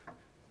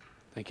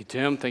Thank you,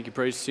 Tim. Thank you,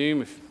 praise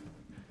team. If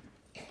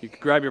you could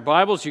grab your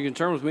Bibles, you can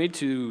turn with me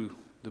to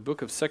the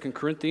book of 2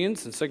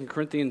 Corinthians, and 2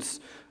 Corinthians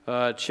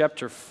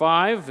chapter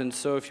 5. And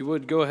so if you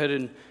would, go ahead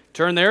and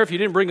turn there. If you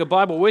didn't bring a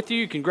Bible with you,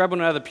 you can grab one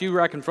out of the pew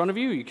rack in front of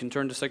you. You can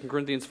turn to 2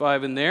 Corinthians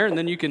 5 in there, and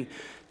then you can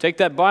take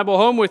that Bible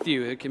home with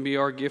you. It can be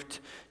our gift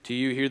to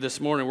you here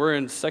this morning. We're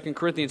in 2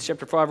 Corinthians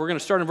chapter 5. We're going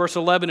to start in verse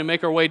 11 and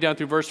make our way down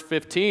through verse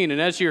 15.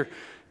 And as you're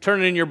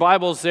turning in your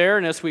Bibles there,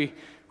 and as we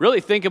really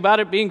think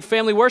about it being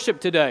family worship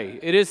today,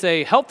 it is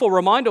a helpful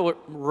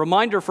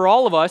reminder for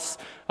all of us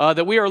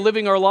that we are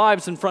living our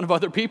lives in front of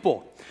other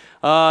people.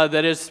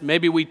 That is,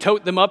 maybe we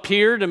tote them up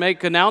here to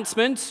make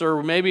announcements,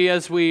 or maybe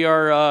as we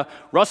are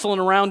rustling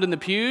around in the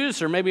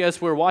pews, or maybe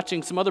as we're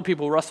watching some other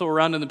people wrestle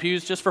around in the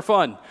pews just for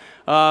fun.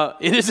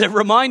 It is a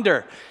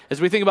reminder as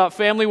we think about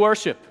family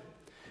worship.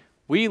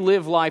 We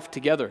live life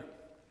together.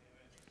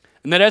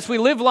 And that as we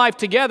live life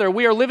together,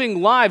 we are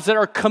living lives that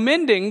are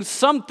commending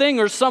something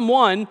or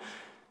someone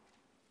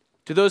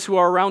to those who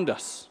are around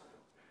us.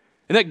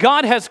 And that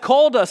God has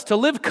called us to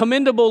live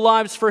commendable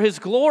lives for His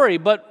glory,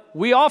 but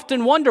we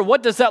often wonder,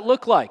 what does that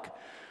look like?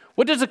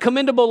 What does a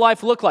commendable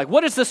life look like?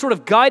 What is the sort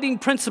of guiding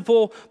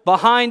principle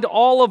behind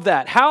all of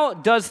that? How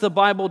does the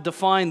Bible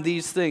define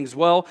these things?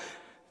 Well,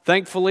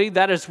 thankfully,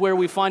 that is where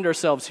we find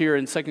ourselves here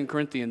in 2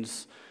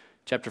 Corinthians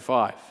chapter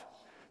 5.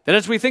 That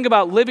as we think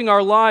about living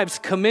our lives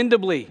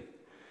commendably,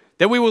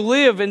 that we will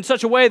live in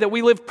such a way that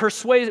we live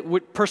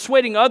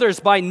persuading others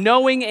by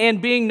knowing and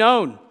being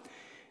known.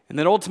 And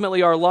that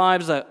ultimately our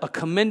lives, a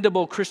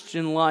commendable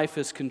Christian life,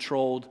 is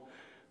controlled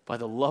by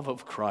the love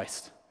of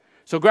Christ.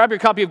 So grab your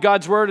copy of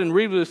God's Word and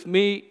read with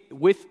me,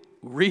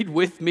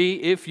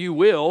 if you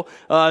will,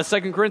 2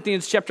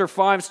 Corinthians chapter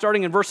 5,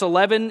 starting in verse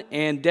 11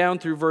 and down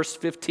through verse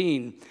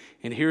 15.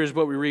 And here is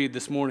what we read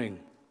this morning.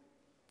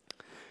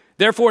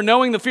 Therefore,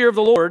 knowing the fear of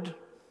the Lord,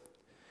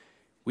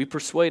 we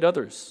persuade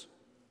others.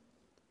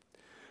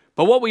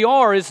 But what we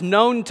are is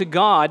known to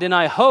God, and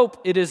I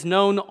hope it is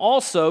known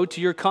also to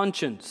your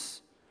conscience.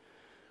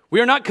 We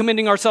are not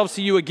commending ourselves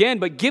to you again,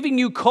 but giving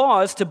you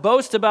cause to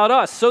boast about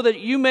us, so that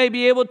you may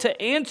be able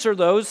to answer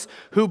those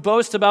who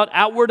boast about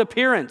outward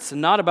appearance and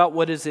not about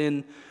what is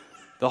in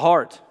the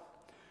heart.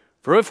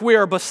 For if we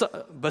are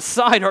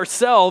beside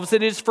ourselves,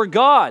 it is for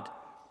God.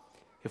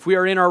 If we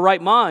are in our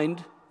right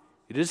mind,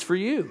 it is for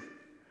you.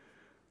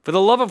 For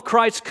the love of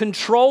Christ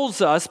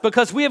controls us,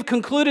 because we have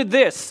concluded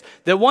this,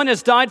 that one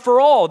has died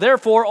for all,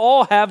 therefore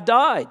all have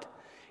died.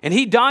 And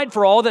He died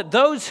for all, that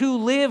those who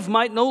live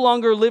might no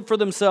longer live for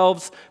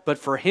themselves, but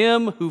for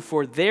Him who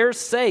for their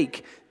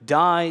sake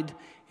died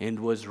and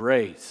was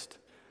raised.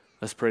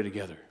 Let's pray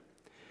together.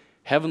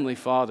 Heavenly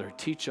Father,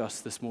 teach us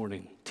this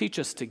morning. Teach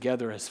us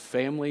together as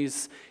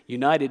families,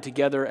 united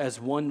together as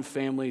one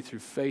family through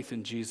faith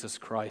in Jesus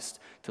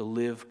Christ, to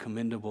live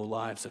commendable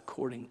lives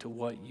according to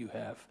what you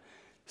have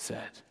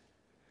said.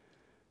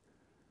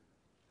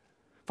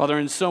 Father,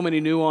 in so many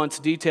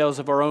nuanced details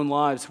of our own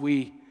lives,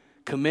 we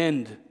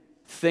commend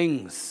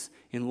things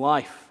in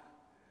life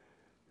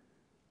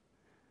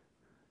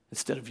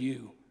instead of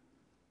you.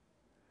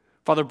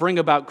 Father, bring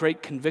about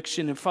great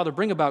conviction, and Father,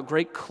 bring about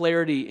great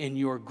clarity in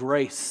your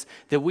grace,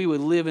 that we would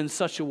live in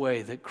such a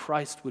way that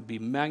Christ would be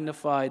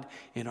magnified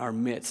in our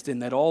midst,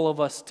 and that all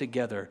of us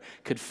together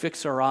could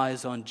fix our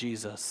eyes on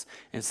Jesus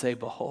and say,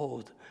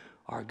 behold,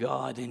 our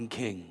God and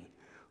King,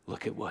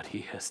 look at what He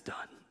has done.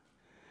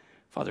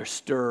 Father,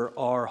 stir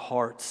our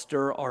hearts,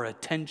 stir our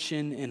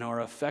attention and our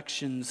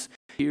affections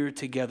here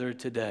together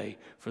today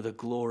for the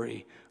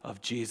glory of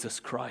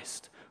Jesus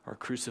Christ, our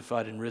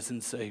crucified and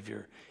risen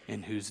Savior,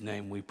 in whose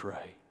name we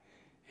pray.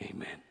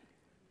 Amen.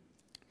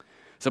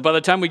 So by the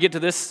time we get to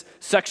this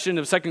section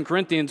of 2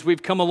 Corinthians,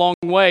 we've come a long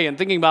way in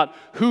thinking about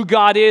who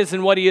God is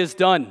and what He has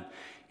done.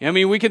 I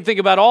mean, we can think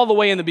about all the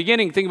way in the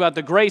beginning, think about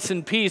the grace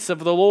and peace of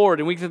the Lord,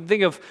 and we can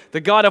think of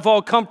the God of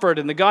all comfort,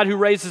 and the God who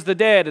raises the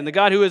dead, and the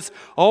God who is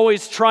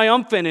always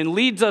triumphant and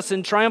leads us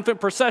in triumphant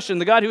procession,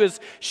 the God who is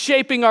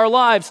shaping our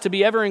lives to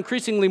be ever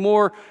increasingly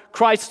more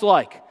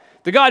Christ-like,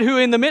 the God who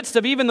in the midst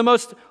of even the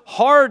most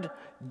hard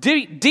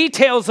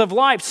details of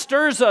life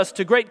stirs us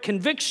to great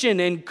conviction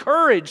and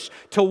courage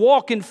to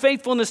walk in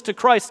faithfulness to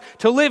Christ,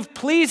 to live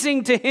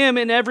pleasing to Him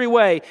in every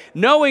way,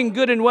 knowing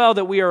good and well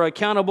that we are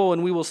accountable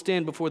and we will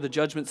stand before the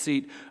judgment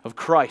seat of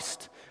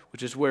Christ,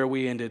 which is where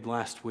we ended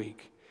last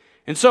week.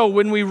 And so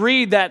when we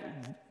read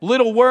that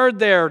little word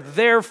there,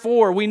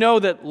 therefore, we know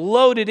that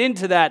loaded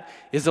into that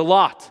is a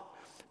lot.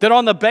 That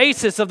on the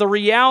basis of the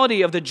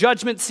reality of the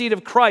judgment seat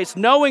of Christ,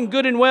 knowing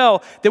good and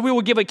well that we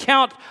will give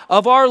account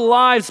of our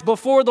lives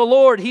before the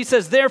Lord, He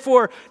says,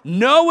 therefore,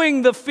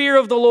 knowing the fear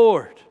of the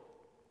Lord.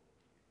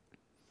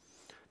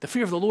 The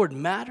fear of the Lord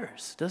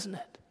matters, doesn't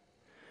it?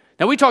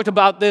 Now, we talked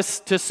about this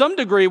to some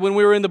degree when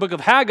we were in the book of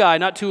Haggai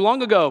not too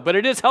long ago, but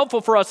it is helpful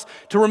for us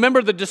to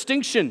remember the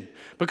distinction,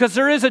 because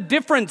there is a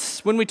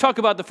difference when we talk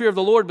about the fear of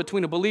the Lord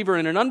between a believer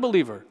and an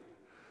unbeliever.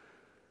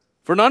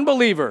 For an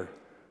unbeliever,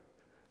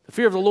 the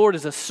fear of the Lord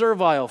is a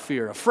servile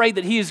fear, afraid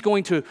that He is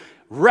going to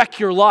wreck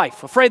your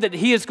life, afraid that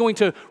He is going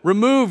to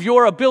remove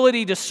your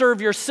ability to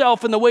serve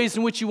yourself in the ways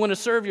in which you want to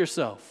serve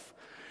yourself.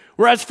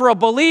 Whereas for a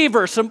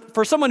believer,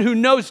 for someone who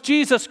knows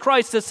Jesus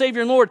Christ as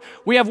Savior and Lord,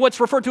 we have what's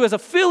referred to as a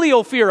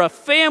filial fear, a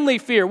family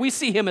fear. We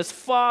see him as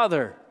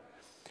Father.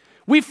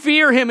 We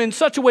fear him in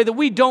such a way that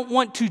we don't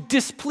want to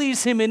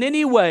displease him in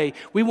any way.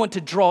 We want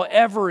to draw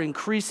ever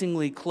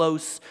increasingly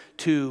close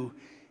to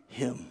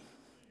him.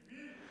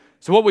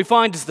 So what we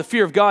find is the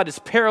fear of God is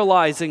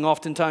paralyzing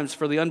oftentimes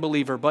for the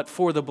unbeliever, but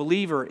for the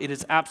believer, it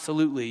is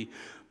absolutely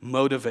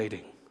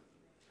motivating.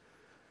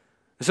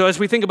 So as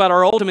we think about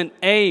our ultimate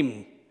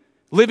aim,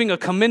 living a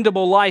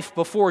commendable life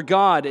before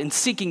God and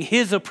seeking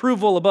his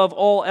approval above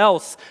all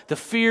else, the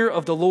fear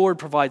of the Lord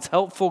provides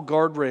helpful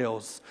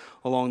guardrails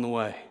along the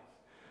way.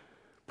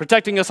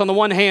 Protecting us on the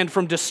one hand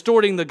from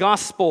distorting the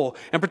gospel,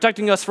 and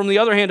protecting us from the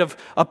other hand of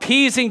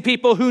appeasing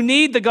people who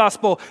need the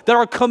gospel, that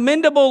our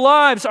commendable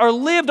lives are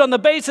lived on the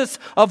basis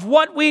of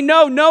what we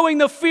know, knowing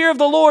the fear of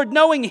the Lord,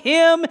 knowing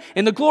him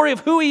and the glory of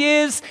who he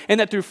is, and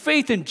that through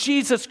faith in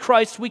Jesus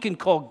Christ we can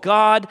call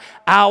God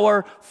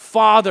our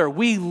Father.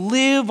 We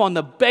live on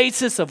the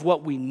basis of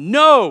what we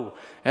know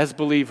as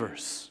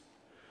believers.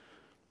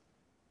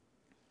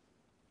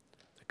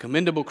 The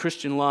commendable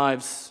Christian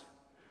lives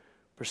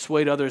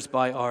persuade others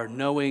by our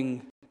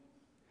knowing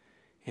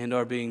and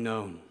our being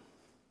known.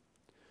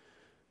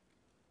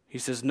 He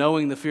says,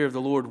 knowing the fear of the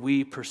Lord,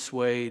 we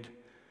persuade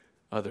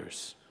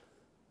others.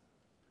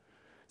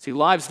 See,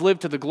 lives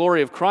lived to the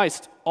glory of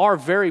Christ are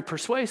very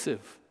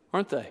persuasive,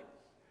 aren't they?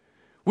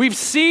 We've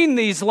seen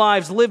these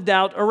lives lived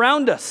out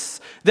around us,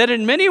 that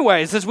in many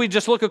ways, as we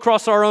just look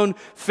across our own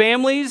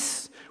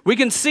families, we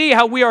can see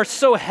how we are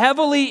so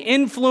heavily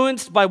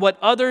influenced by what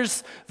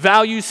others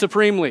value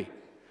supremely.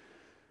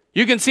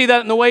 You can see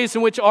that in the ways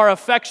in which our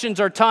affections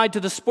are tied to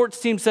the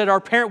sports teams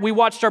that we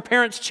watched our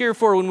parents cheer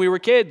for when we were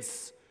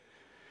kids.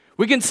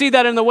 We can see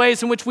that in the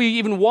ways in which we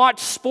even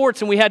watched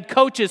sports and we had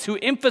coaches who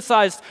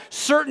emphasized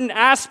certain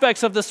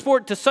aspects of the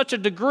sport to such a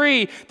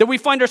degree that we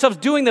find ourselves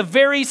doing the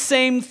very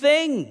same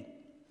thing.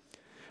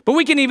 But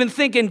we can even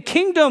think in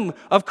kingdom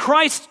of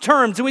Christ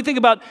terms, and we think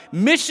about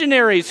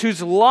missionaries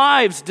whose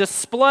lives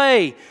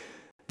display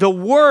the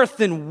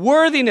worth and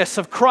worthiness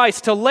of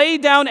Christ, to lay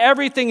down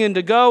everything and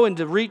to go and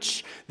to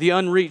reach the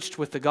unreached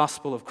with the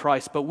gospel of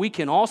Christ. But we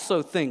can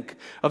also think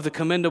of the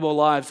commendable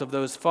lives of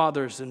those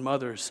fathers and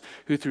mothers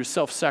who through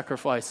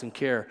self-sacrifice and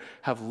care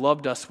have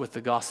loved us with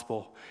the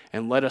gospel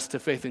and led us to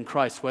faith in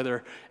Christ,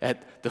 whether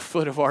at the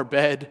foot of our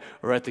bed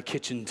or at the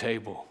kitchen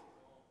table.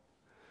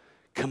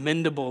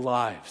 Commendable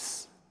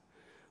lives,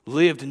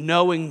 lived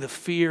knowing the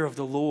fear of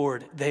the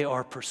Lord, they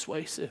are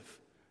persuasive.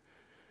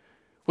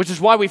 Which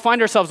is why we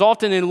find ourselves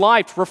often in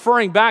life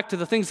referring back to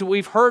the things that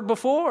we've heard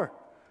before.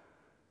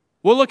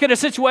 We'll look at a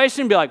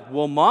situation and be like,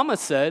 well, Mama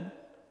said,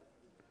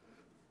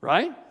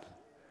 right?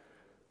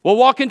 We'll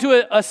walk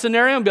into a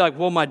scenario and be like,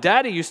 well, my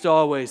daddy used to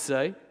always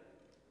say.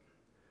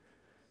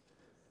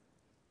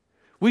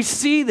 We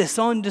see this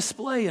on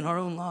display in our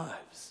own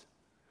lives.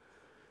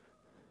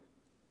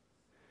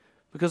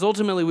 Because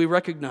ultimately we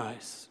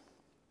recognize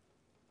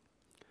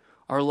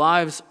our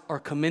lives are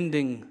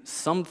commending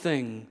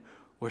something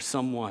or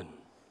someone.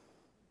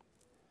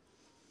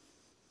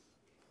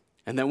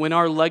 And that when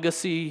our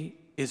legacy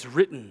is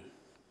written,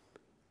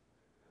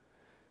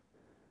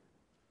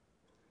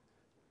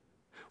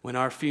 when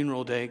our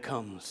funeral day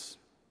comes,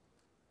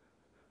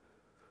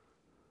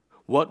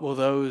 what will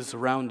those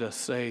around us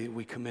say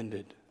we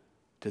commended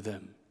to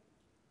them?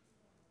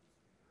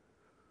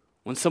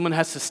 When someone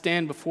has to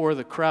stand before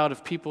the crowd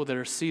of people that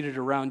are seated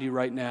around you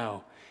right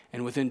now,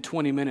 and within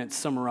 20 minutes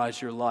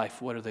summarize your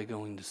life, what are they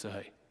going to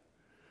say?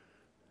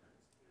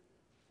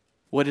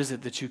 What is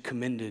it that you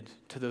commended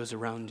to those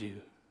around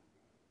you?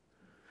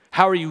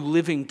 How are you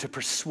living to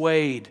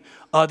persuade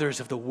others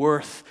of the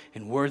worth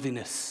and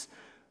worthiness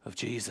of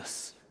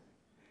Jesus?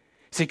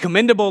 See,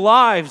 commendable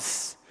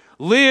lives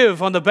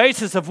live on the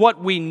basis of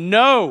what we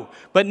know.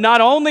 But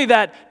not only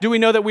that do we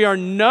know that we are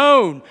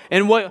known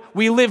and what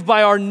we live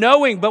by our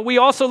knowing, but we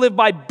also live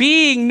by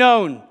being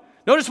known.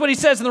 Notice what he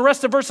says in the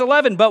rest of verse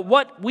 11, but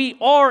what we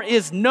are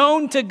is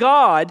known to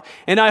God,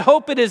 and I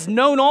hope it is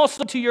known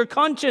also to your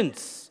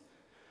conscience.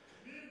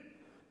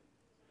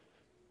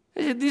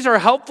 These are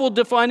helpful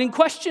defining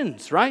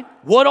questions, right?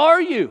 What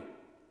are you?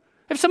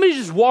 If somebody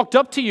just walked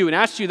up to you and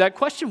asked you that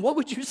question, what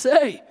would you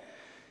say?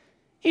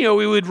 You know,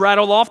 we would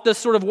rattle off the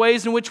sort of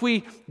ways in which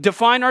we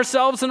define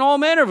ourselves in all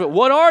manner of it.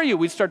 What are you?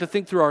 We'd start to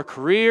think through our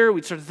career.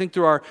 We'd start to think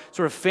through our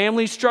sort of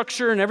family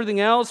structure and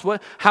everything else,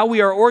 how we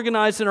are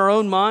organized in our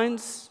own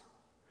minds.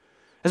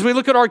 As we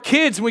look at our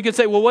kids, we could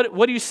say, well,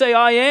 what do you say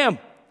I am?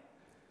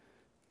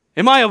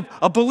 Am I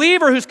a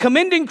believer who's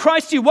commending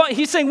Christ to you?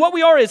 He's saying what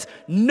we are is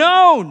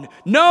known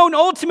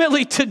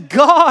ultimately to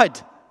God.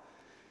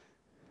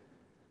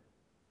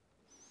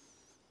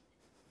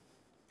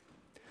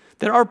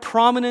 That our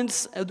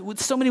prominence,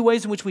 with so many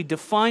ways in which we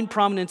define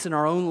prominence in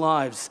our own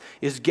lives,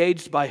 is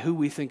gauged by who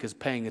we think is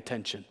paying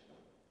attention.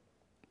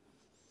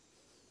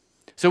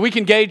 So we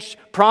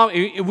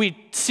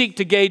seek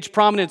to gauge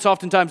prominence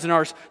oftentimes in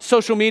our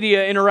social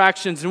media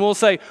interactions, and we'll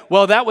say,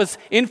 well, that was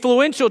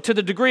influential to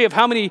the degree of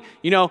how many,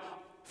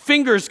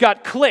 fingers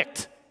got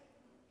clicked.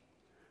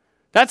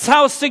 That's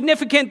how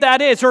significant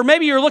that is. Or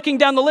maybe you're looking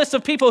down the list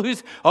of people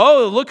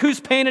look who's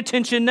paying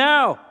attention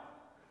now.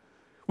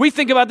 We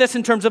think about this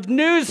in terms of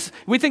news.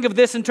 We think of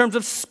this in terms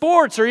of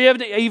sports, or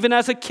even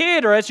as a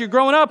kid or as you're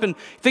growing up and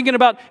thinking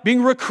about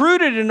being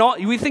recruited and all.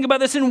 We think about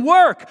this in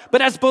work.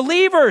 But as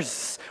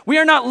believers, we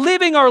are not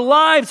living our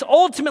lives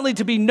ultimately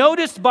to be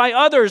noticed by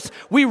others.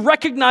 We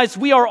recognize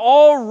we are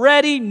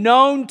already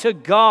known to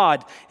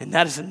God, and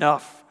that is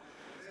enough.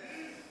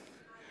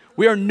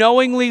 We are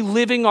knowingly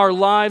living our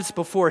lives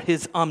before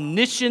His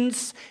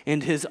omniscience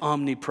and His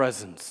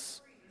omnipresence.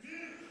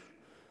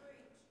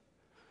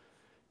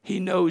 He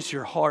knows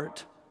your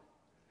heart.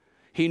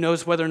 He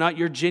knows whether or not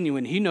you're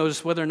genuine. He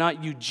knows whether or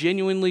not you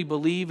genuinely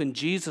believe in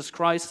Jesus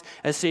Christ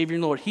as Savior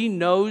and Lord. He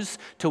knows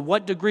to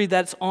what degree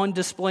that's on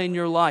display in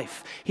your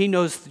life. He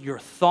knows your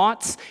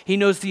thoughts. He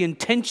knows the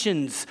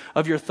intentions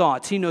of your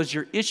thoughts. He knows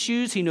your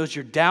issues. He knows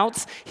your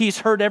doubts. He's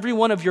heard every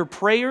one of your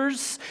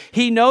prayers.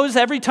 He knows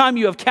every time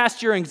you have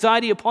cast your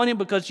anxiety upon Him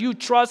because you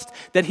trust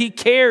that He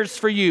cares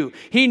for you.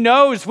 He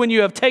knows when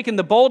you have taken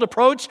the bold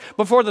approach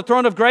before the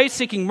throne of grace,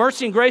 seeking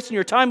mercy and grace in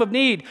your time of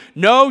need.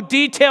 No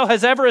detail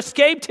has ever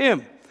escaped Him.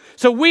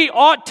 So we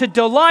ought to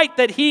delight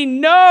that He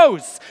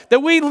knows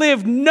that we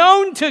live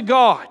known to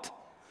God.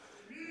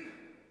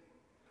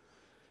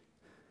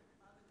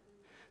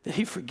 That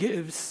He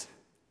forgives,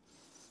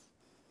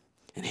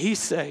 and He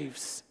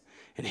saves,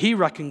 and He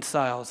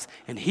reconciles,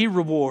 and He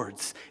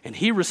rewards, and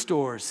He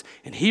restores,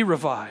 and He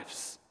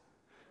revives.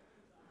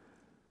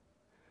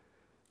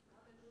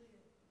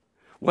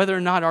 Whether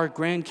or not our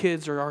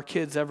grandkids or our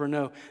kids ever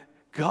know,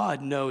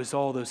 God knows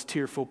all those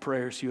tearful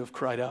prayers you have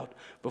cried out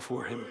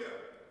before Him.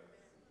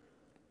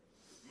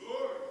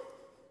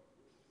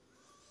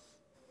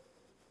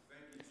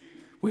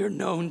 We are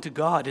known to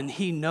God, and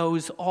He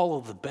knows all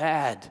of the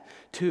bad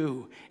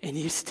too, and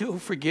He still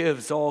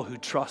forgives all who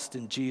trust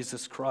in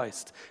Jesus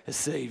Christ as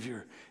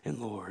Savior and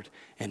Lord,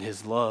 and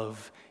His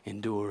love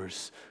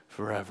endures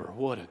forever.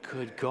 What a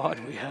good God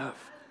we have.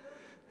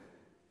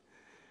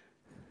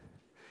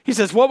 He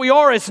says, what we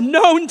are is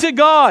known to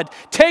God.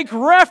 Take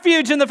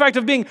refuge in the fact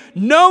of being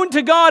known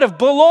to God, of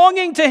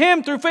belonging to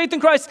Him through faith in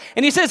Christ.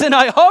 And He says, and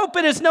I hope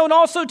it is known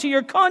also to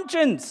your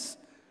conscience.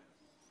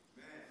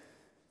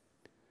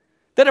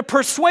 That a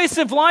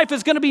persuasive life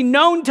is going to be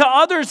known to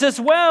others as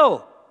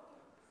well.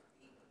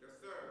 Yes,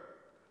 sir.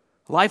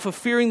 A life of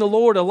fearing the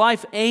Lord, a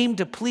life aimed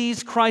to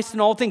please Christ in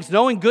all things,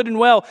 knowing good and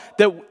well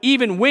that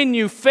even when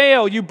you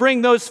fail, you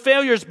bring those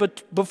failures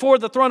before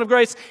the throne of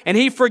grace, and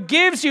He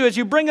forgives you as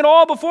you bring it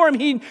all before Him.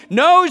 He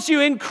knows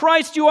you in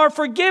Christ, you are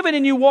forgiven,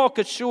 and you walk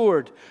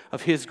assured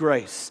of His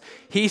grace.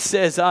 He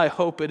says, I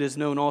hope it is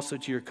known also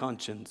to your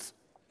conscience.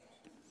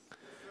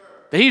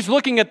 That He's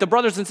looking at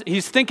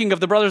He's thinking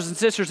of the brothers and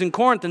sisters in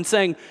Corinth and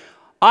saying,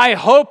 I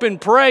hope and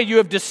pray you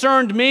have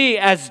discerned me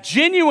as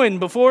genuine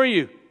before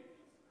you.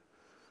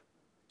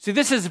 See,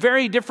 this is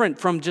very different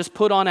from just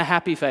put on a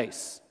happy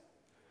face.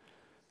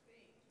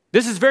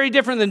 This is very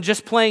different than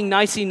just playing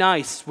nicey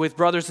nice with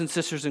brothers and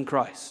sisters in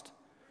Christ.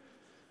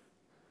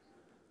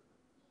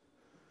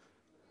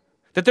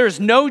 That there is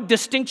no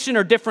distinction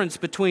or difference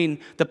between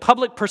the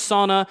public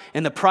persona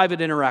and the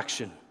private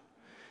interaction.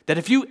 That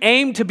if you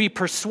aim to be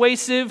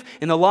persuasive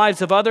in the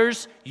lives of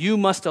others, you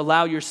must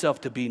allow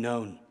yourself to be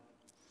known.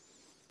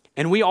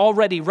 And we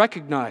already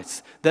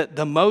recognize that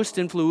the most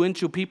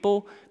influential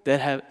people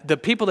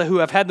who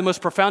have had the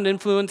most profound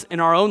influence in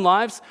our own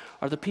lives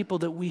are the people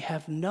that we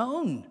have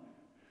known.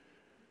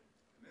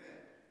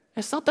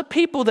 It's not the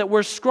people that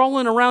we're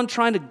scrolling around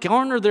trying to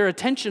garner their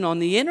attention on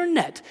the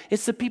internet.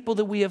 It's the people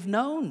that we have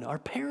known, our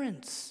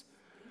parents,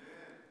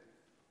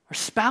 our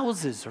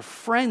spouses, our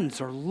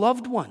friends, our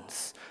loved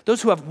ones,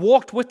 those who have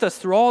walked with us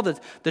through all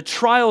the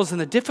trials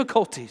and the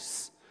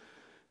difficulties.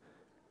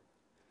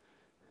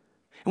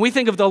 And we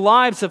think of the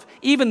lives of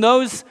even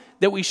those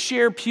that we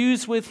share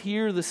pews with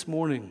here this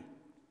morning.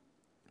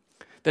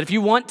 That if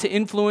you want to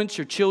influence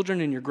your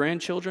children and your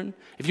grandchildren,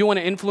 if you want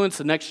to influence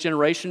the next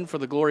generation for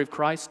the glory of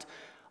Christ,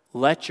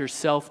 let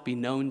yourself be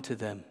known to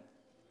them.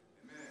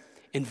 Amen.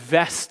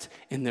 Invest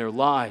in their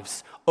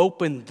lives.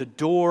 Open the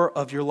door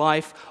of your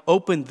life.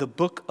 Open the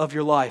book of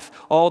your life.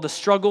 All the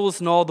struggles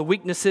and all the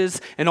weaknesses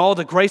and all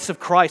the grace of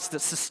Christ that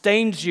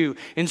sustains you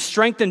and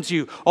strengthens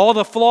you. All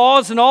the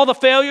flaws and all the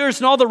failures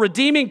and all the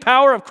redeeming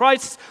power of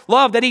Christ's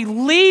love, that He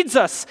leads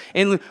us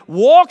and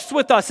walks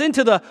with us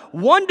into the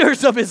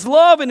wonders of His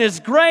love and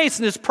His grace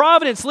and His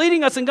providence,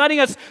 leading us and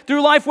guiding us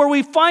through life where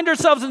we find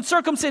ourselves in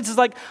circumstances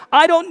like,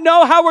 I don't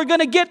know how we're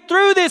going to get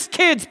through this,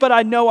 kids, but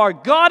I know our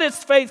God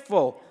is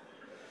faithful.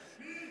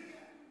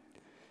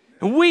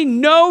 And we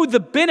know the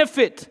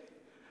benefit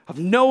of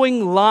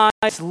knowing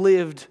lives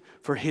lived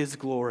for His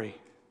glory.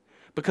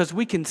 Because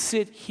we can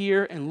sit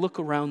here and look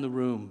around the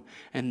room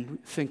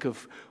and think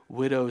of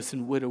widows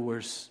and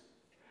widowers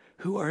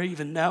who are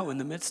even now in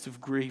the midst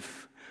of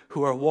grief,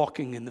 who are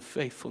walking in the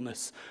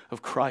faithfulness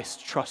of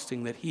Christ,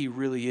 trusting that He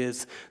really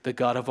is the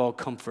God of all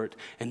comfort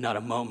and not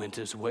a moment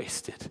is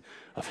wasted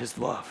of His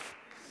love.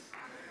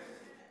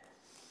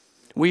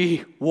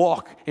 We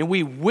walk and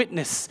we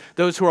witness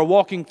those who are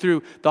walking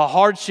through the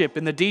hardship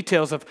and the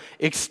details of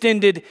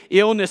extended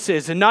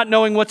illnesses and not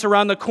knowing what's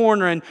around the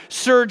corner and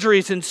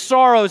surgeries and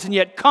sorrows, and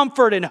yet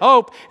comfort and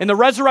hope and the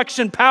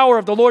resurrection power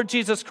of the Lord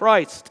Jesus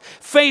Christ.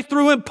 Faith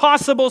through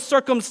impossible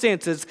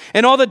circumstances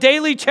and all the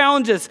daily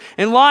challenges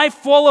and life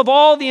full of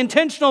all the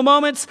intentional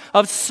moments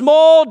of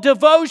small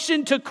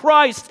devotion to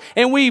Christ.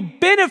 And we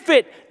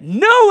benefit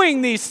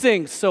knowing these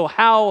things, so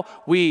how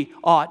we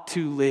ought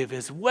to live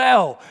as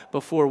well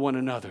before one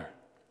another.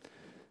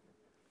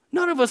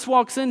 None of us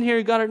walks in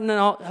here got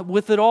it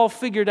with it all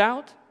figured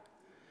out.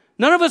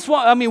 None of us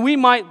we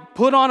might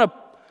put on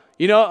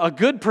a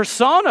good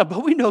persona,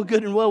 but we know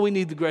good and well we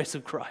need the grace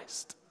of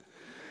Christ.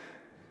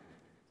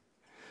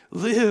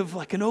 Live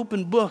like an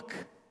open book.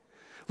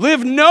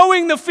 Live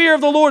knowing the fear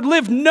of the Lord.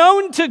 Live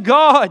known to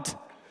God.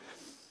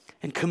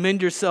 And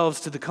commend yourselves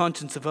to the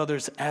conscience of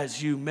others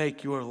as you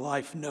make your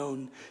life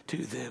known to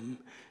them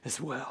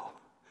as well.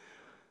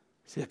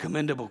 See, a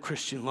commendable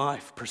Christian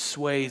life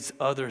persuades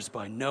others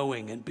by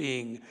knowing and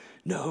being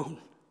known.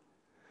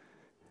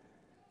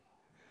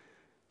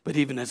 But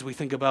even as we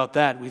think about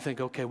that, we think,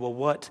 okay, well,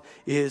 what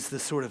is the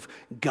sort of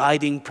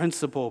guiding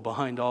principle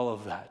behind all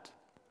of that?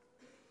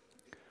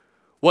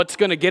 What's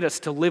going to get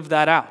us to live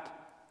that out?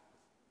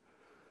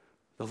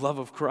 The love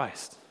of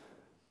Christ.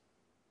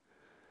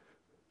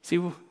 See,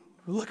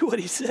 look at what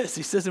he says.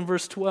 He says in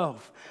verse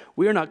 12,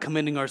 we are not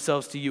commending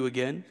ourselves to you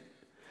again,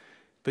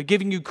 but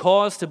giving you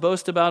cause to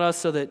boast about us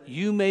so that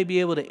you may be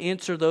able to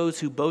answer those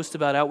who boast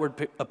about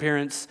outward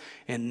appearance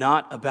and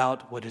not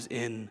about what is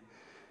in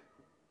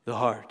the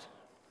heart.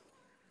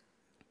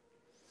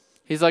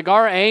 He's like,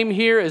 our aim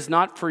here is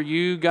not for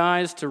you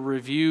guys to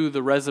review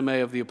the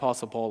resume of the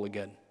Apostle Paul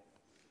again,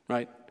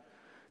 right?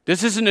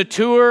 This isn't a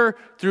tour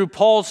through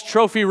Paul's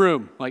trophy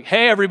room. Like,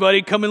 hey,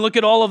 everybody, come and look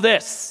at all of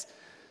this.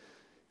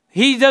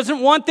 He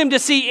doesn't want them to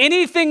see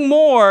anything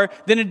more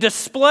than a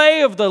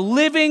display of the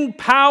living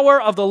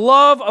power of the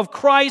love of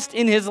Christ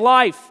in his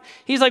life.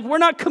 He's like, we're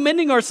not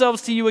commending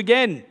ourselves to you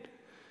again.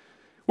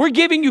 We're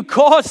giving you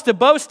cause to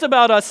boast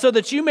about us so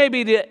that you may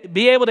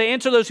be able to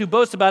answer those who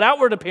boast about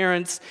outward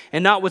appearance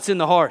and not what's in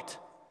the heart.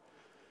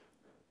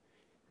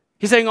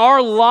 He's saying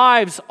our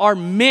lives are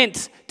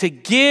meant to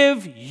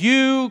give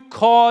you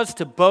cause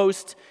to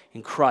boast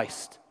in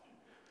Christ.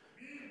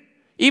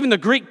 Even the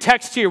Greek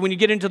text here, when you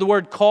get into the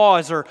word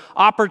cause or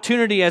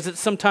opportunity as it's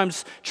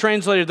sometimes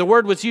translated, the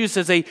word was used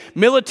as a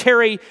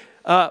military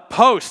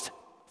post,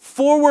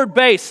 forward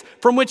base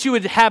from which you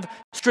would have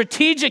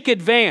strategic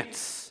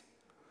advance.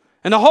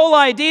 And the whole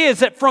idea is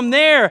that from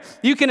there,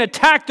 you can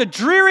attack the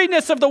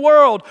dreariness of the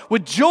world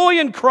with joy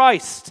in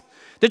Christ.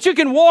 That you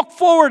can walk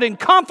forward in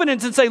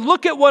confidence and say,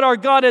 look at what our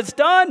God has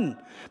done.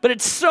 But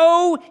it's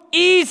so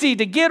easy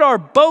to get our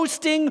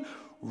boasting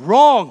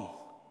wrong.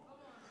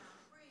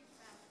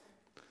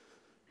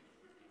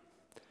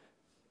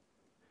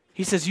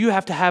 He says you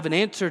have to have an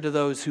answer to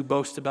those who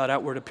boast about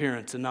outward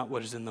appearance and not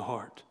what is in the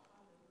heart.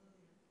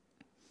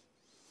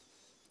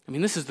 I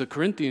mean, this is the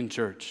Corinthian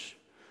church.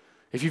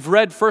 If you've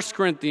read 1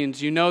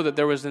 Corinthians, you know that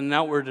there was an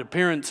outward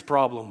appearance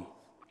problem.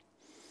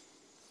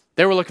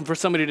 They were looking for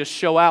somebody to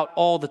show out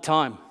all the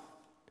time.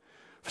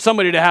 For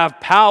somebody to have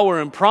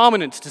power and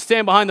prominence, to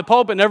stand behind the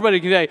pulpit and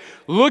everybody can say,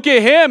 look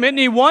at him, isn't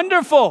he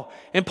wonderful?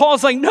 And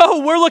Paul's like, no,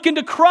 we're looking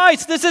to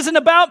Christ. This isn't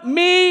about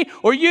me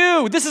or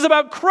you. This is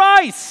about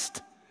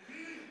Christ.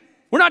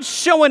 We're not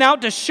showing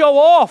out to show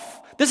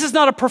off. This is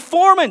not a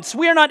performance.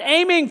 We are not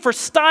aiming for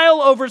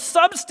style over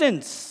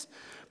substance.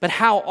 But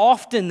how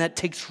often that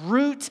takes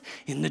root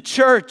in the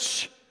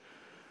church.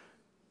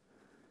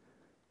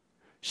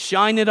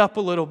 Shine it up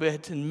a little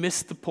bit and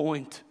miss the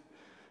point.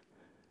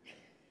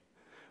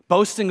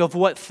 Boasting of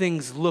what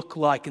things look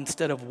like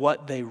instead of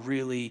what they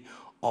really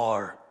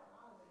are.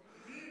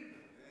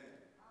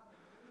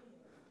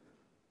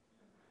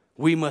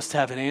 We must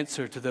have an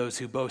answer to those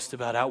who boast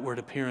about outward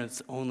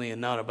appearance only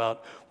and not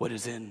about what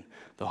is in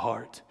the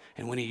heart.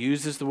 And when he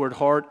uses the word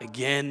heart,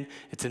 again,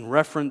 it's in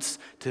reference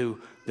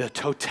to the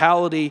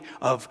totality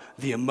of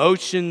the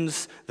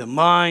emotions, the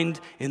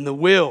mind, and the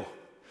will.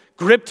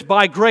 Gripped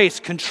by grace,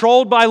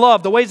 controlled by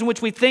love, the ways in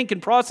which we think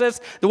and process,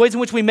 the ways in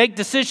which we make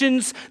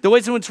decisions, the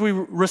ways in which we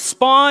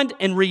respond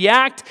and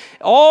react,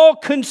 all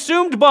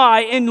consumed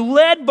by and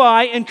led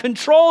by and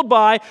controlled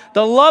by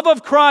the love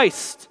of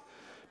Christ.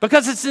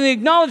 Because it's an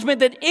acknowledgement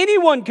that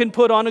anyone can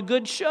put on a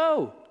good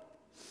show.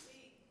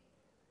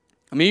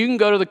 I mean, you can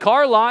go to the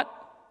car lot.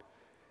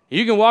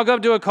 You can walk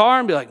up to a car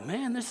and be like,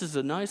 man, this is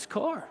a nice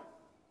car.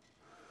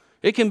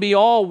 It can be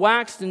all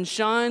waxed and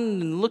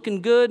shined and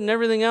looking good and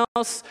everything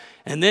else.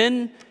 And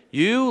then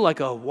you, like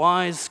a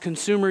wise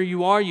consumer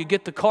you are, you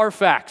get the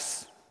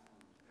Carfax.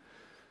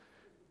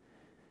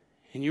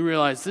 And you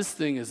realize this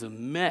thing is a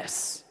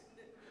mess.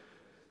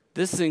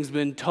 This thing's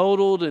been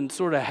totaled and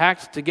sort of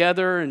hacked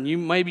together, and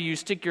maybe you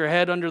stick your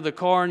head under the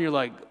car and you're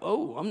like,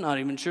 oh, I'm not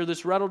even sure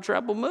this rattle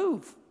trap will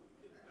move.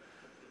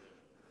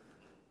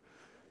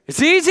 It's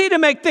easy to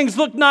make things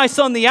look nice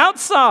on the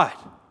outside.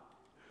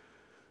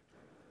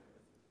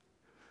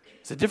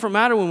 It's a different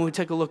matter when we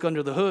take a look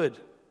under the hood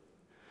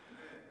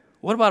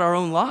What about our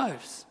own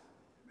lives?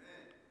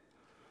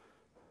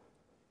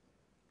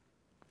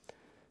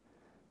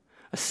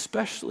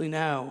 Especially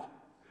now,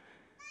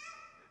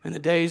 in the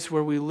days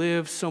where we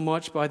live so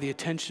much by the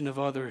attention of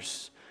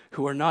others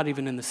who are not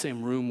even in the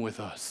same room with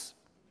us.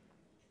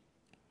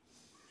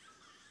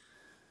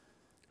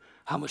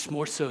 How much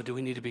more so do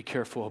we need to be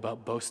careful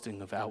about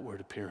boasting of outward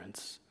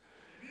appearance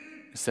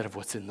instead of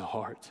what's in the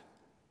heart?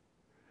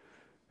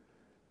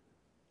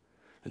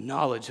 The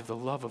knowledge of the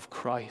love of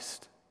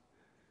Christ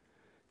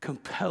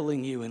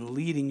compelling you and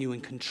leading you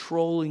and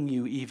controlling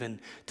you even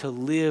to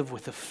live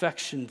with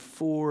affection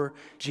for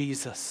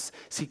Jesus.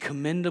 See,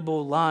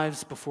 commendable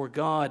lives before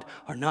God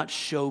are not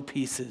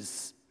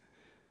showpieces.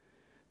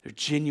 They're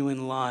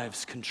genuine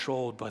lives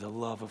controlled by the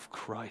love of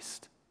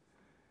Christ.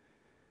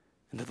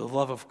 And that the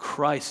love of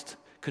Christ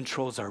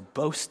controls our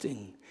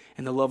boasting,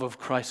 and the love of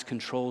Christ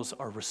controls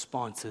our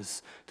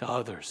responses to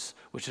others,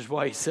 which is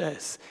why he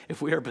says,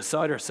 if we are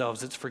beside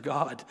ourselves, it's for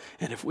God,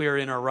 and if we are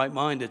in our right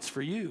mind, it's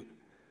for you.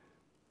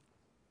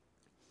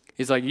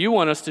 He's like, you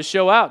want us to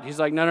show out. He's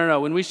like, no.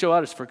 When we show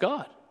out, it's for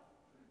God.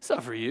 It's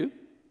not for you.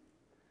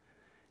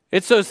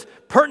 It's those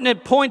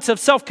pertinent points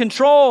of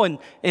self-control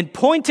and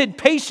pointed,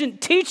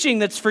 patient teaching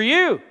that's for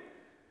you.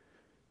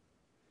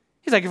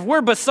 He's like, if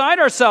we're beside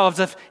ourselves,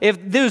 if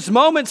there's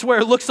moments where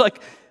it looks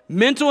like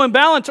mental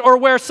imbalance, or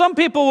where some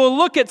people will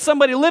look at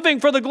somebody living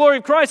for the glory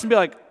of Christ and be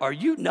like, are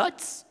you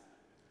nuts?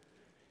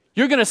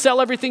 You're going to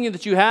sell everything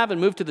that you have and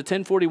move to the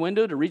 1040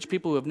 window to reach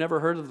people who have never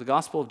heard of the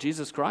gospel of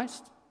Jesus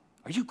Christ?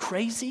 Are you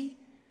crazy?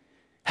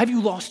 Have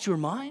you lost your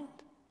mind?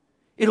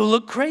 It'll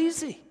look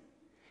crazy.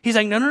 He's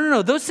like,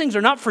 no. Those things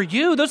are not for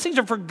you. Those things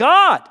are for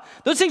God.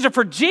 Those things are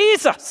for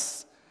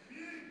Jesus.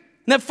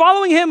 And that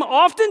following him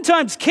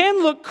oftentimes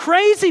can look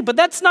crazy, but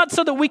that's not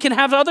so that we can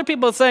have other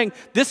people saying,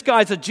 this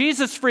guy's a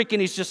Jesus freak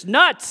and he's just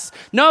nuts.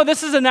 No,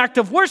 this is an act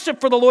of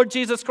worship for the Lord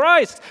Jesus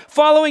Christ.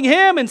 Following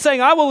him and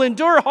saying, I will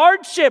endure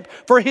hardship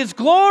for his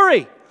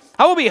glory.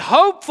 I will be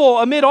hopeful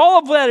amid all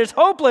of that is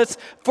hopeless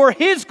for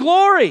his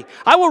glory.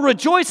 I will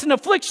rejoice in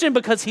affliction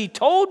because he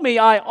told me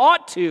I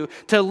ought to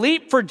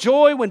leap for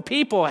joy when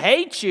people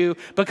hate you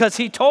because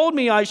he told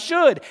me I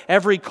should.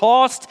 Every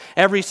cost,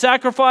 every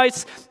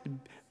sacrifice,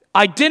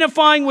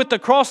 identifying with the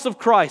cross of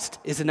Christ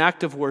is an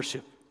act of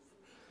worship.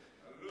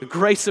 The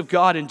grace of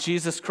God in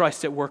Jesus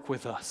Christ at work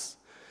with us.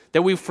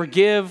 That we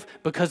forgive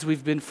because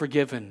we've been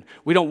forgiven.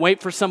 We don't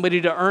wait for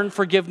somebody to earn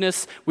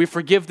forgiveness. We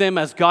forgive them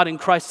as God in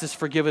Christ has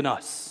forgiven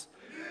us.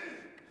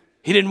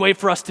 He didn't wait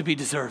for us to be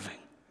deserving.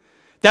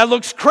 That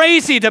looks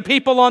crazy to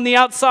people on the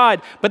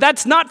outside, but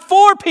that's not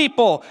for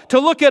people to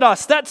look at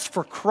us. That's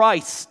for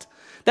Christ.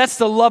 That's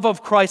the love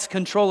of Christ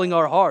controlling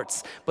our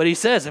hearts. But he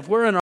says, if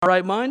we're in our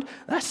right mind,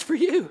 that's for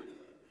you.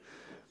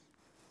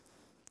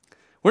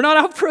 We're not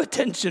out for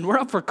attention. We're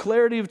out for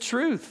clarity of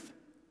truth.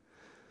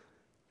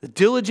 The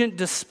diligent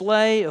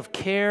display of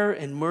care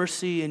and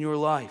mercy in your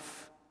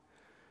life.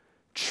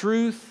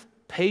 Truth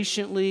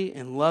patiently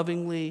and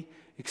lovingly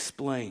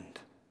explained.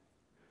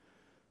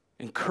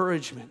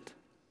 Encouragement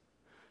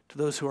to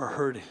those who are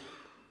hurting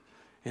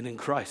and in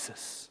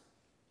crisis.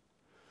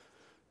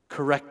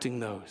 Correcting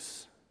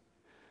those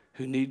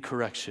who need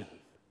correction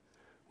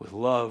with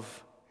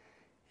love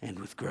and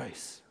with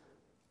grace.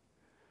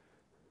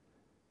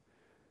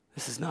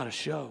 This is not a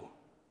show.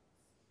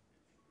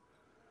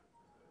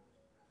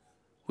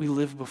 We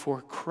live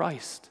before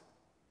Christ.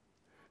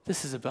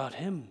 This is about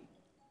him.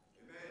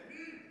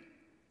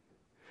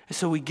 And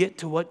so we get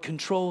to what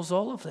controls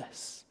all of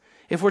this.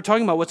 If we're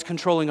talking about what's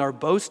controlling our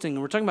boasting,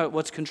 and we're talking about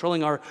what's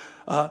controlling our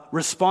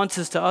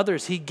responses to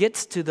others, he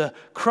gets to the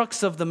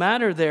crux of the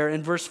matter there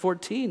in verse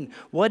 14.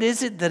 What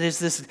is it that is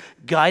this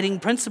guiding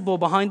principle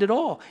behind it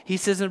all? He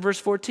says in verse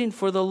 14,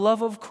 for the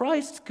love of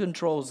Christ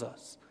controls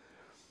us.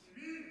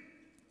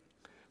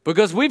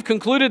 Because we've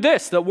concluded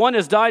this, that one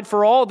has died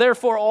for all,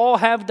 therefore all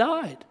have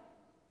died.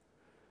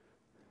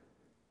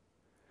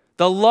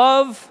 The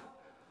love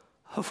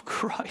of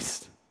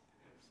Christ.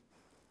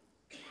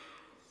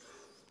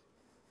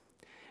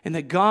 And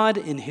that God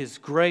in his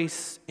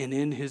grace and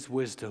in his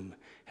wisdom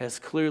has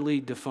clearly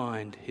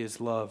defined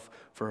his love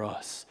for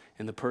us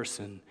in the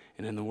person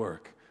and in the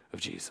work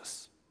of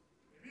Jesus.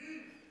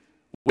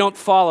 We don't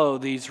follow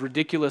these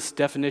ridiculous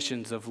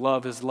definitions of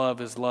love is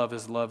love is love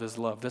is love is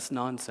love. That's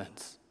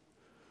nonsense.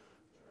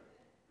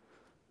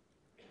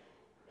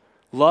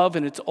 Love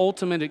in its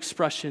ultimate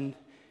expression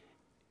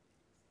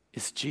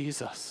is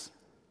Jesus,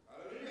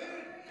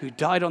 who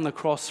died on the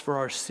cross for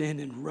our sin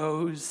and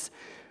rose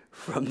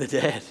from the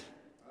dead.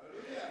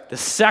 The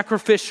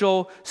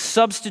sacrificial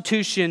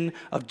substitution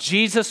of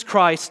Jesus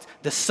Christ,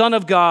 the Son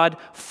of God,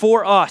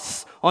 for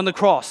us on the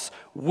cross.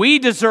 We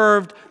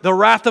deserved the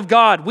wrath of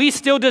God. We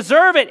still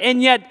deserve it,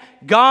 and yet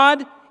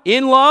God,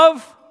 in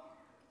love,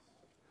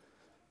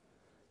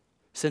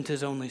 sent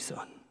his only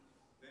Son.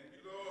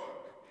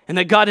 And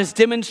that God has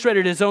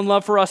demonstrated his own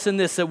love for us in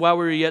this, that while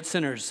we were yet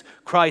sinners,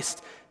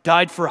 Christ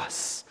died for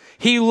us.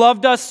 He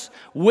loved us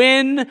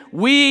when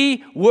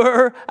we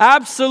were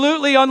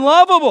absolutely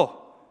unlovable.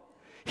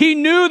 He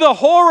knew the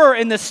horror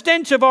and the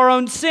stench of our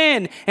own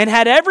sin and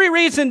had every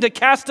reason to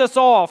cast us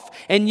off,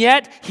 and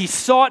yet He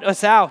sought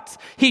us out.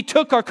 He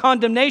took our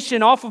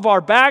condemnation off of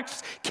our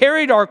backs,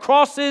 carried our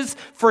crosses,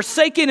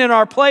 forsaken in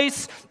our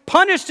place,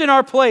 punished in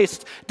our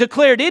place,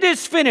 declared it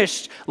is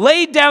finished,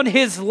 laid down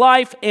His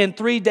life, and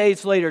 3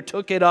 days later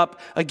took it up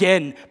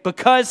again.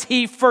 Because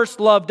He first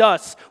loved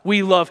us,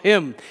 we love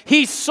Him.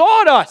 He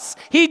sought us.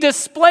 He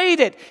displayed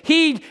it.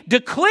 He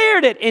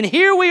declared it. And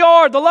here we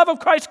are. The love of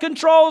Christ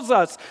controls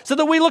us so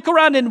that we look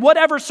around in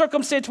whatever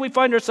circumstance we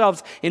find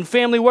ourselves, in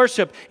family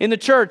worship, in the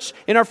church,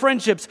 in our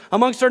friendships,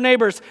 amongst our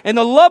neighbors, and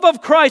the love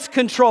of Christ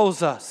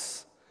controls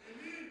us,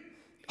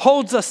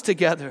 holds us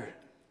together.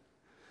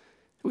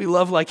 We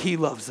love like He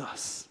loves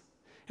us,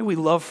 and we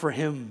love for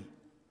Him.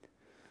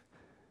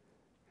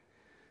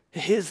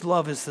 His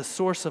love is the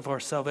source of our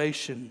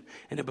salvation,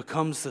 and it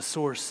becomes the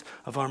source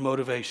of our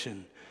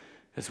motivation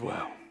as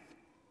well.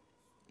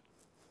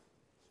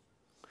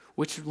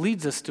 Which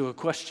leads us to a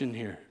question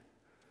here.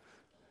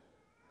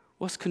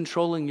 What's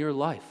controlling your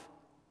life?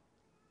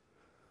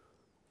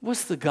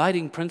 What's the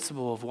guiding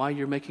principle of why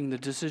you're making the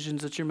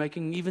decisions that you're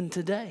making even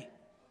today?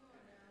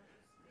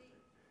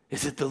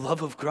 Is it the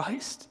love of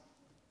Christ?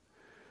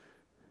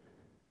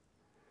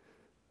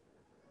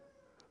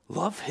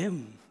 Love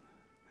Him,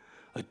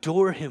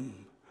 adore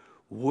Him,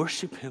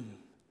 worship Him.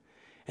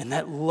 And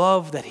that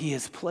love that He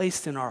has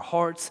placed in our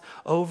hearts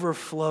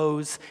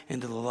overflows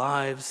into the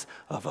lives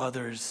of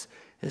others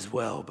as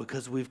well,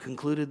 because we've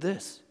concluded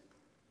this: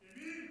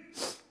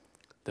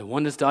 that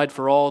one has died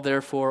for all,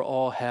 therefore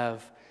all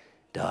have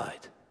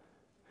died.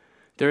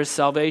 There is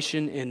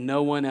salvation in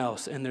no one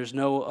else, and there's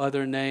no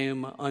other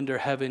name under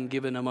heaven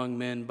given among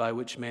men by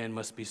which man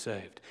must be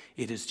saved.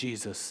 It is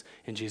Jesus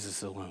and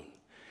Jesus alone.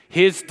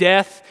 His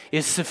death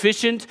is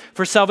sufficient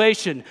for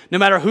salvation. No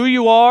matter who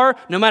you are,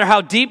 no matter how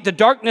deep the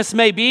darkness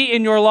may be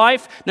in your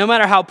life, no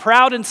matter how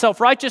proud and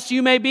self-righteous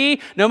you may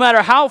be, no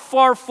matter how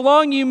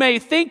far-flung you may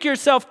think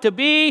yourself to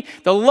be,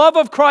 the love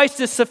of Christ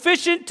is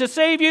sufficient to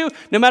save you,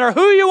 no matter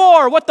who you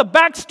are, what the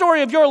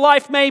backstory of your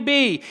life may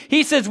be.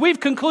 He says,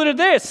 we've concluded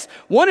this: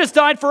 one has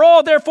died for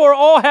all, therefore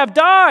all have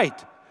died.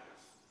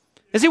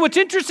 And see, what's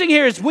interesting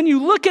here is when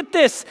you look at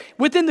this,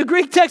 within the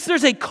Greek text,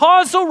 there's a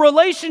causal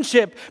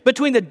relationship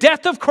between the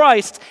death of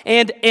Christ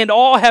and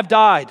all have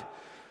died.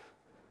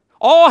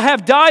 All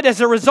have died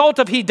as a result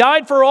of He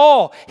died for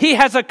all. He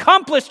has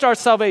accomplished our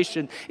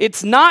salvation.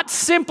 It's not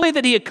simply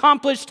that He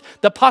accomplished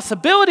the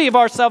possibility of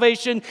our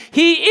salvation.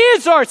 He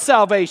is our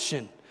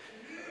salvation.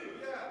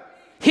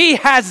 He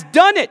has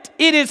done it.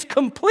 It is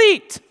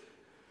complete.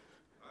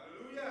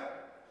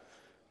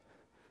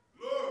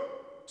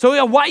 So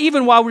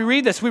even while we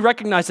read this, we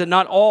recognize that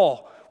not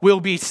all will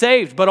be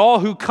saved, but all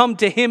who come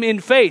to Him in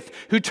faith,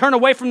 who turn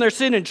away from their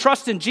sin and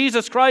trust in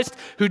Jesus Christ,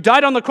 who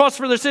died on the cross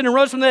for their sin and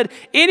rose from the dead.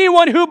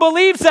 Anyone who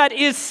believes that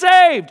is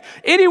saved.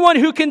 Anyone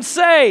who can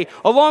say,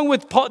 along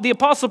with the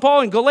Apostle Paul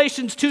in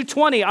Galatians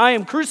 2:20, I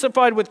am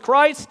crucified with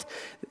Christ.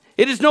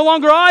 It is no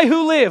longer I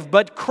who live,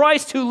 but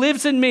Christ who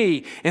lives in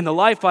me. In the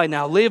life I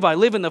now live, I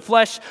live in the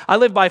flesh. I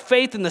live by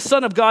faith in the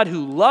Son of God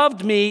who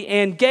loved me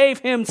and gave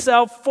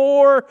Himself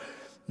for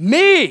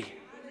me.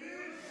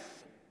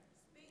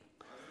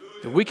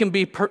 We can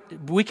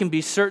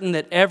be certain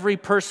that every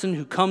person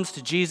who comes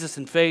to Jesus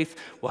in faith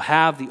will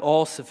have the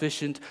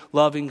all-sufficient,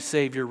 loving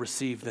Savior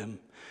receive them.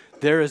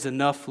 There is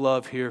enough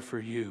love here for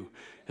you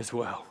as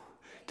well,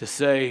 to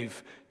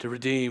save, to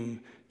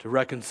redeem, to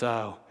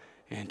reconcile,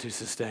 and to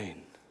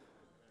sustain.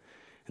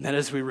 And that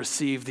as we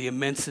receive the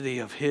immensity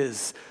of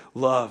His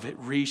love,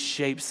 it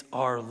reshapes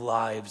our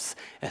lives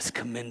as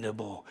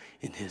commendable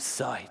in His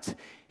sight.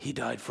 He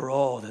died for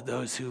all, that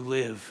those who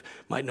live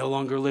might no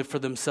longer live for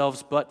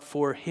themselves, but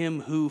for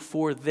Him who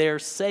for their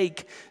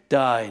sake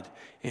died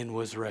and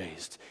was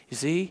raised. You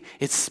see,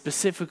 it's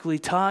specifically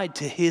tied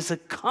to His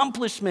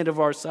accomplishment of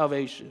our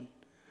salvation.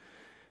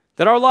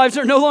 That our lives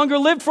are no longer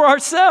lived for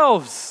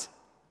ourselves.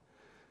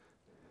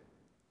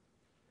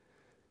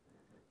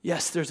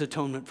 Yes, there's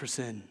atonement for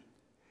sin.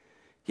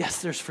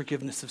 Yes, there's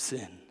forgiveness of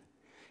sin.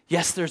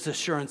 Yes, there's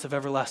assurance of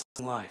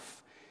everlasting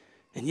life.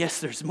 And yes,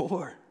 there's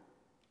more.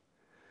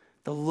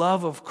 The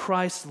love of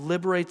Christ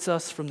liberates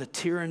us from the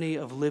tyranny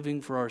of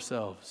living for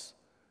ourselves.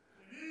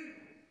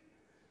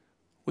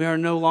 We are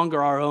no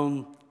longer our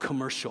own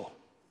commercial.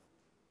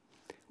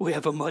 We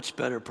have a much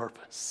better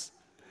purpose.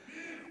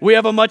 We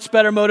have a much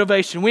better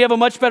motivation. We have a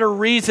much better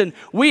reason.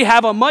 We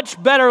have a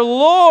much better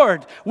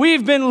Lord.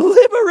 We've been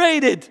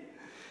liberated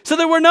so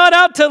that we're not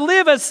out to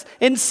live as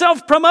in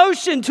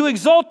self-promotion, to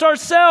exalt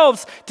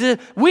ourselves.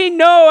 We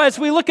know as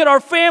we look at our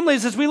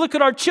families, as we look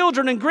at our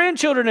children and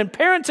grandchildren and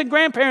parents and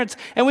grandparents,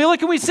 and we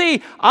look and we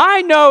see,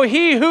 I know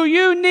He who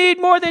you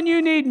need more than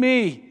you need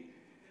me.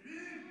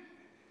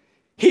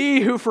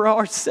 He who for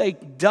our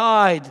sake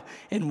died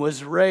and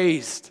was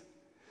raised.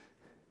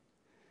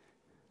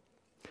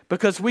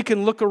 Because we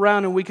can look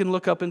around and we can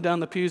look up and down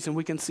the pews and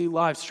we can see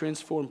lives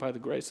transformed by the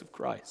grace of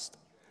Christ.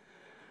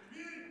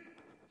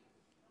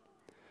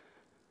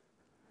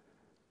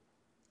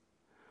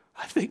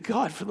 I thank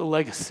God for the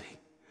legacy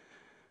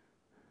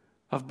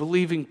of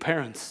believing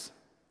parents.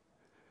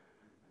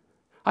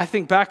 I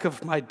think back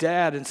of my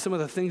dad and some of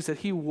the things that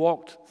he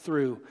walked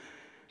through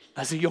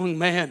as a young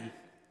man,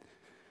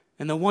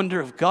 and the wonder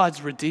of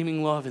God's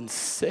redeeming love and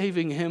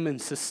saving him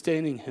and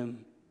sustaining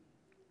him.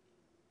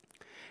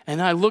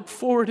 And I look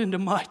forward into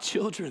my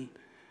children,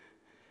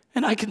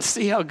 and I can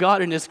see how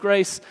God in His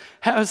grace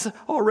has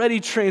already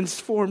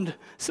transformed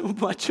some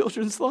of my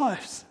children's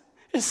lives.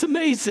 It's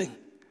amazing.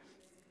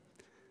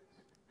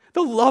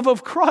 The love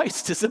of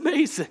Christ is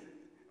amazing.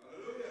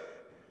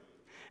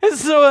 And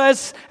so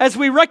as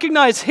we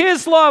recognize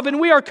His love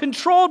and we are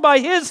controlled by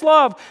His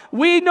love,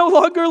 we no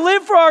longer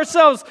live for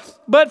ourselves,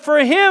 but for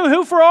Him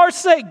who for our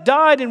sake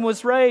died and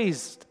was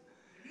raised.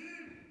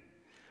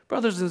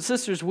 Brothers and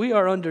sisters, we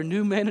are under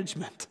new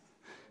management.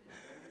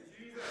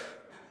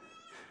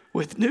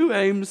 With new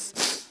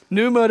aims,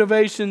 new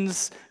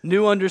motivations,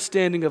 new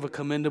understanding of a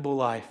commendable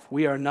life.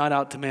 We are not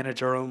out to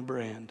manage our own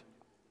brand.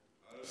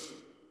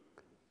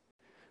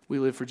 We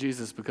live for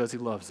Jesus because He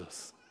loves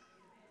us.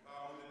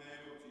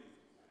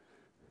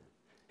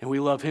 And we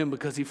love Him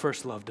because He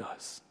first loved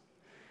us.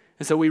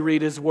 And so we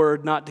read His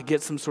word not to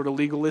get some sort of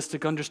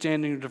legalistic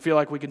understanding or to feel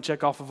like we can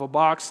check off of a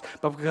box,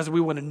 but because we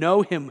want to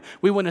know Him.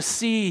 We want to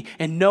see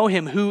and know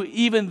Him, who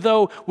even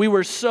though we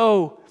were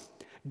so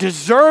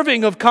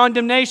deserving of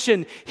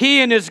condemnation, He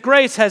in His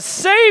grace has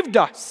saved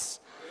us.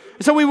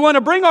 So we want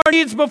to bring our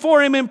needs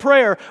before Him in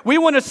prayer. We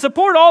want to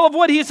support all of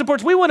what He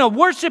supports. We want to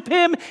worship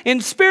Him in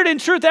spirit and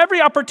truth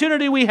every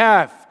opportunity we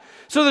have.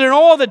 So that in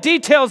all the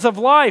details of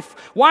life,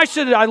 why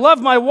should I love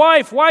my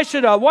wife? Why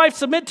should a wife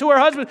submit to her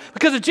husband?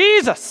 Because of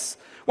Jesus.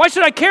 Why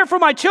should I care for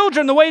my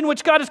children the way in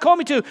which God has called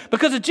me to?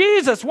 Because of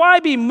Jesus. Why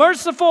be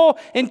merciful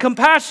and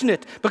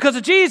compassionate? Because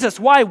of Jesus.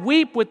 Why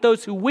weep with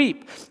those who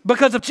weep?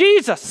 Because of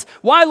Jesus.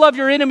 Why love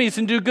your enemies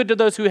and do good to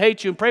those who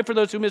hate you and pray for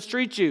those who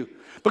mistreat you?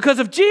 Because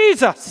of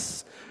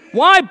Jesus.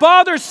 Why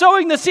bother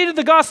sowing the seed of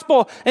the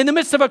gospel in the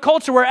midst of a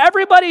culture where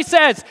everybody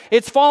says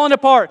it's fallen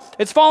apart,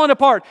 it's fallen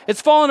apart, it's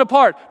fallen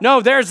apart?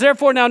 No, there's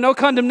therefore now no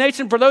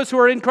condemnation for those who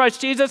are in Christ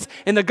Jesus,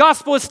 and the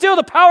gospel is still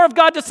the power of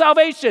God to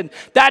salvation.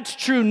 That's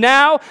true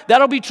now,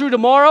 that'll be true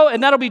tomorrow,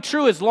 and that'll be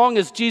true as long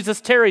as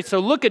Jesus tarries. So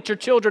look at your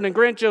children and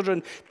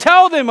grandchildren.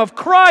 Tell them of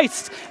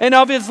Christ and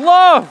of His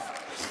love.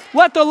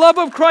 Let the love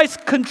of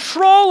Christ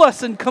control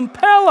us and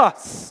compel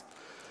us.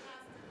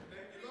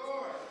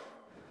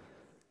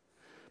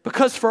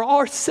 Because for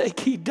our sake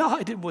He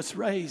died and was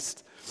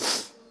raised.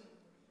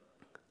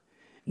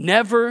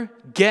 Never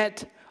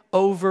get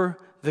over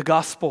the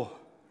gospel.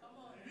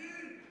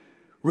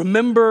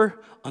 Remember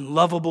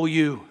unlovable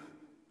you.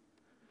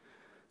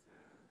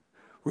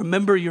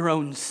 Remember your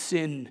own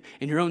sin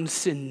and your own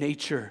sin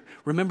nature.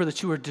 Remember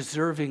that you are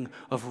deserving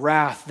of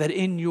wrath, that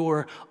in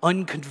your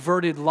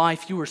unconverted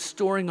life you are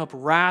storing up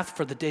wrath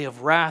for the day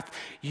of wrath.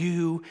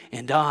 You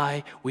and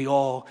I, we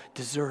all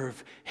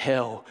deserve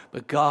hell.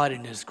 But God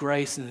in His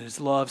grace and His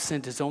love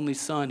sent His only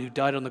Son who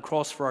died on the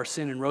cross for our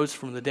sin and rose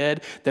from the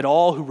dead, that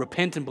all who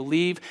repent and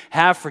believe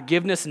have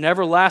forgiveness and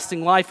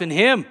everlasting life in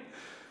Him.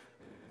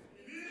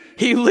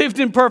 He lived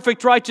in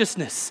perfect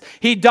righteousness.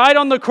 He died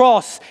on the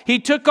cross. He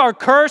took our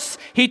curse.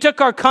 He took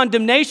our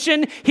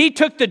condemnation. He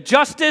took the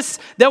justice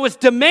that was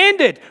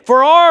demanded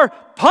for our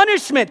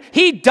punishment.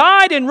 He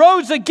died and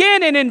rose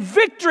again, and in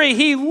victory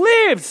He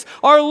lives,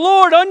 our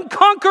Lord,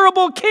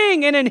 unconquerable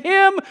King, and in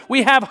Him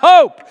we have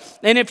hope.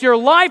 And if your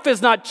life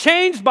is not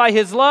changed by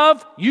His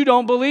love, you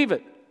don't believe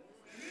it.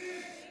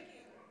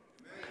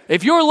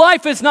 If your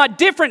life is not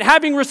different,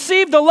 having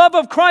received the love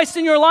of Christ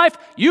in your life,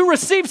 you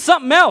receive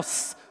something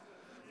else.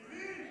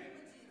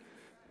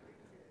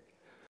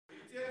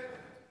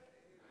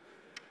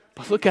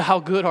 But look at how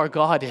good our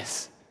God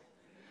is.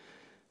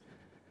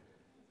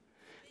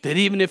 That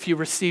even if you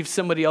receive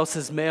somebody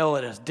else's mail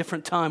at a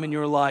different time in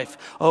your life,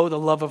 oh, the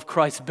love of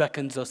Christ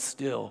beckons us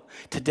still.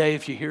 Today,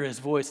 if you hear His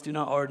voice, do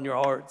not harden your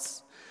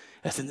hearts,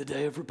 as in the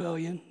day of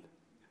rebellion.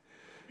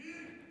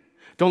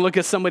 Don't look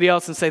at somebody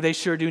else and say, they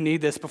sure do need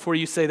this. Before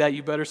you say that,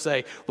 you better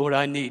say, Lord,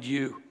 I need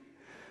you.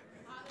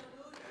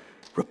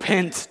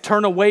 Repent,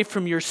 turn away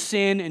from your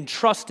sin, and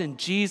trust in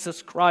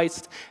Jesus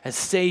Christ as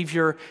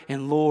Savior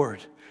and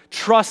Lord.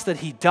 Trust that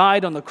He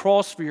died on the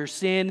cross for your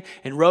sin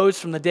and rose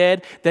from the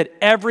dead, that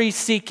every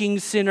seeking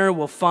sinner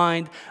will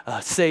find a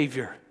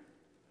Savior.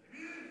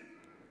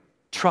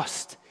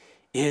 Trust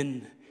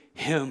in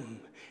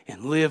Him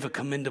and live a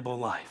commendable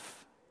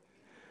life,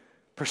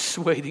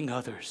 persuading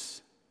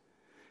others,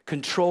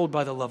 controlled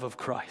by the love of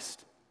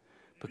Christ,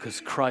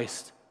 because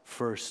Christ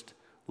first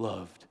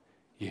loved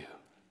you.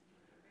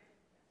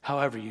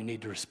 However you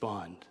need to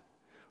respond,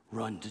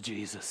 run to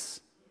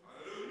Jesus.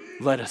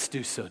 Let us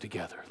do so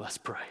together. Let's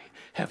pray.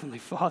 Heavenly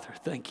Father,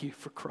 thank You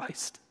for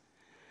Christ.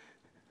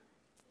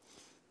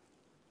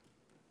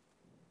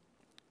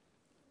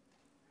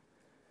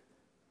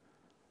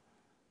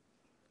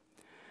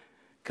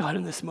 God,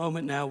 in this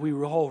moment now, we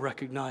all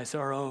recognize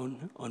our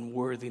own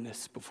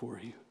unworthiness before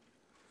You.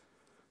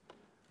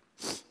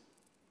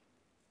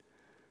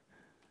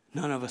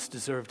 None of us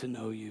deserve to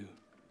know You.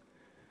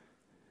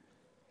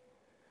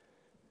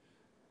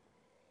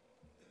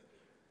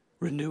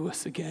 renew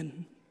us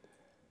again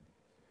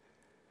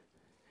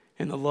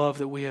in the love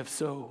that we have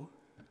so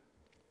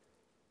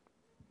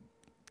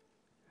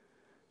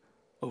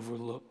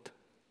overlooked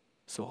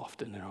so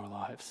often in our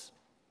lives.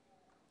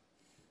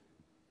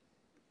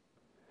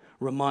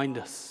 Remind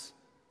us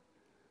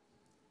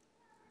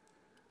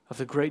of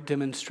the great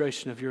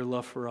demonstration of your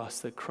love for us,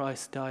 that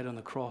Christ died on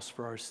the cross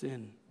for our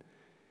sin.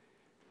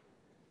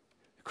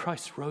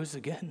 Christ rose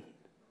again.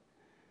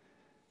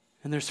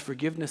 And there's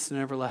forgiveness and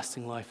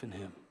everlasting life in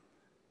him.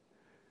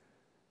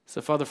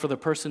 So, Father, for the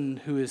person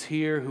who is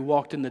here, who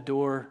walked in the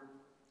door,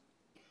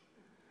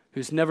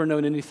 who's never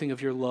known anything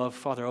of your love,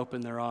 Father,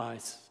 open their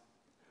eyes,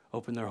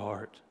 open their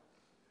heart.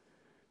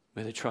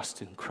 May they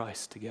trust in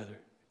Christ together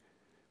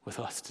with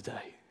us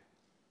today.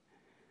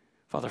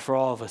 Father, for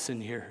all of us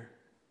in here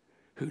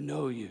who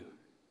know you,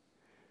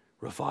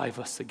 revive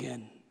us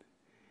again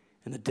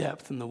in the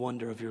depth and the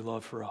wonder of your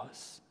love for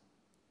us.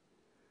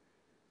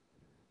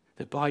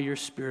 That by your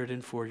Spirit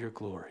and for your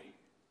glory,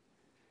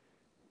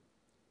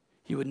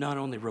 you would not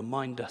only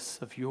remind us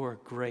of your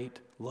great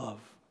love,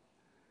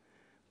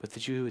 but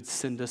that you would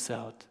send us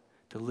out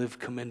to live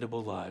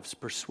commendable lives,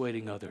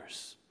 persuading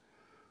others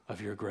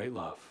of your great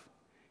love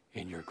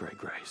and your great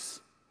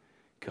grace.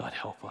 God,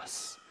 help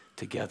us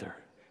together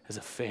as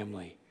a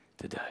family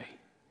today.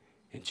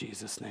 In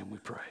Jesus' name we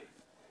pray.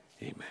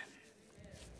 Amen.